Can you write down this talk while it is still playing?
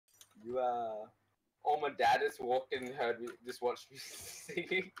Oh, my dad just walked in and heard me, just watched me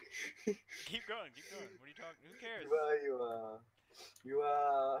singing. Keep going, keep going. What are you talking? Who cares? You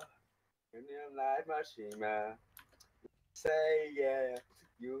are in your life machine, man. Say yeah,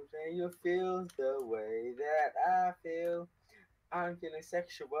 you say you feel the way that I feel. I'm feeling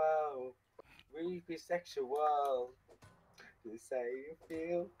sexual, really sexual. You say you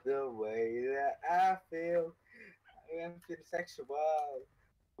feel the way that I feel. I'm feeling sexual.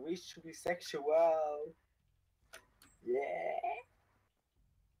 We should be sexual. Yeah.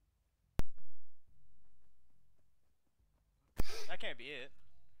 That can't be it.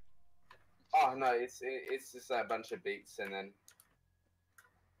 Oh no, it's just a bunch of beats and then.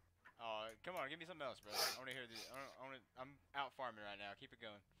 Oh, come on, give me something else, bro. I want to hear this. I'm out farming right now. Keep it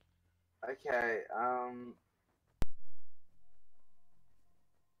going. Okay.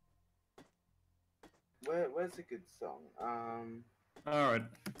 Where's a good song? Alright,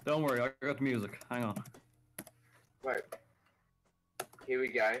 don't worry, I got the music. Hang on. Wait. Here we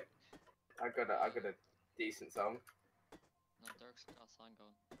go. I got a decent song. No, Dirk's got a song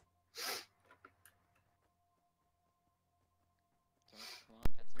going. Dirk, come on,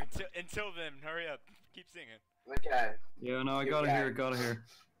 get some. Until then, hurry up. Keep singing. Okay. Yeah, no, I gotta hear it, gotta hear.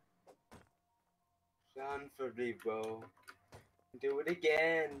 Unforgivable. Do it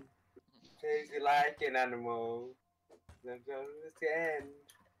again. Crazy like an animal. Don't understand.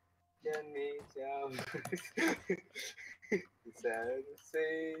 Can me down. It's sad to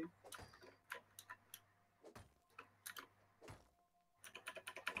see.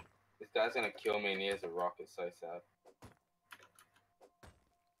 This guy's gonna kill me and he has a rock. It's so sad.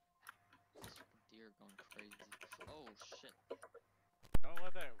 Deer going crazy. Oh shit. Don't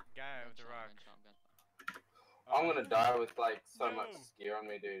let that guy with the rock. I'm gonna die with like so much gear on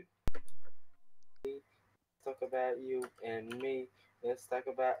me, dude. Let's talk about you and me. Let's talk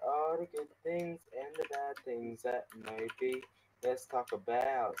about all the good things and the bad things that may be. Let's talk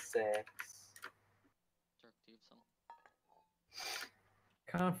about sex. Dirk, do you have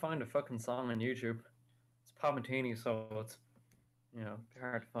some? Can't find a fucking song on YouTube. It's Palpatini, so it's, you know,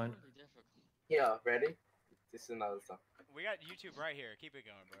 hard to find. Really difficult. Yeah, ready? This is another song. We got YouTube right here. Keep it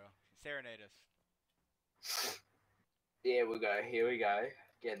going, bro. Serenade us. Yeah, we go. Here we go.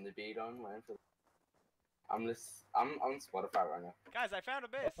 Getting the beat on. Waiting for. I'm on Spotify right now. Guys, I found a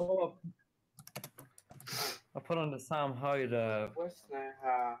bass. Oh, I put on the Sam Hyde. What's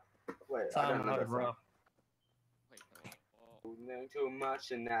that? Wait, I Sam don't know Hyde that song. rap. Wait, no. Know too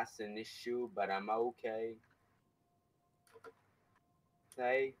much and that's an issue, but I'm okay.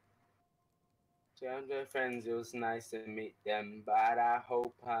 Hey, to your friends, it was nice to meet them, but I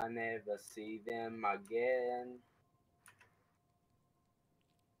hope I never see them again.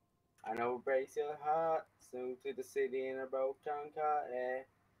 I know breaks your heart, soon to the city in a broken car, eh?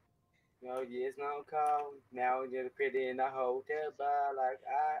 No years, no call, now you're pretty in a hotel bar, like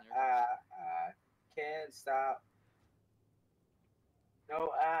I can't stop.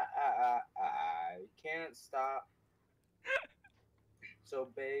 No, I can't stop. So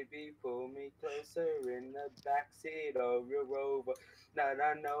baby, pull me closer in the backseat of your Rover that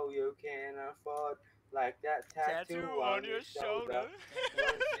I know you can afford. Like that tattoo on your shoulder.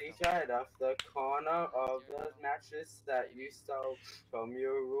 She's right off the corner of the mattress that you stole from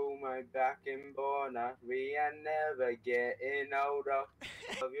your roommate back in Borna. We are never getting older.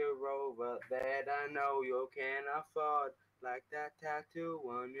 Of your Rover that I know you can afford. Like that tattoo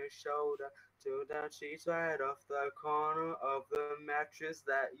on your shoulder. To the sheets right off the corner of the mattress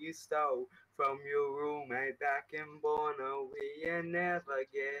that you stole from your roommate back in Borno. We are never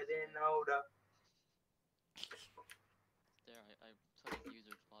getting older. There, I took the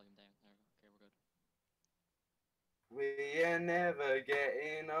user's volume down. There, okay, we're good. We are never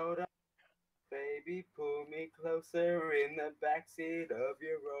getting older. Baby, pull me closer in the backseat of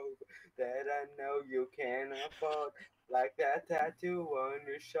your Rover that I know you can afford. Like that tattoo on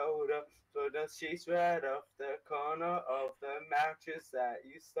your shoulder. So the sheets right off the corner of the mattress that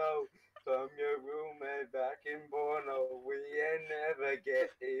you stole from your roommate back in Borno. We ain't never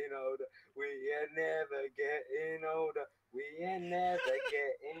getting older. We ain't never getting older. We ain't never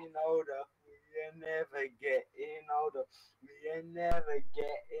getting older. We ain't never getting older. We ain't never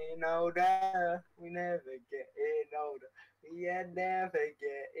getting older. We never getting older. We ain't never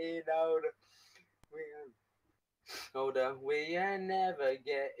getting older. We ain't older. We ain't never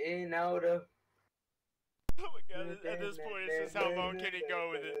getting older. Oh my god, at this point, it's just how long can he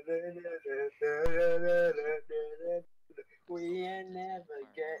go with it? We ain't never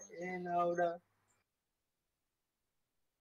getting older.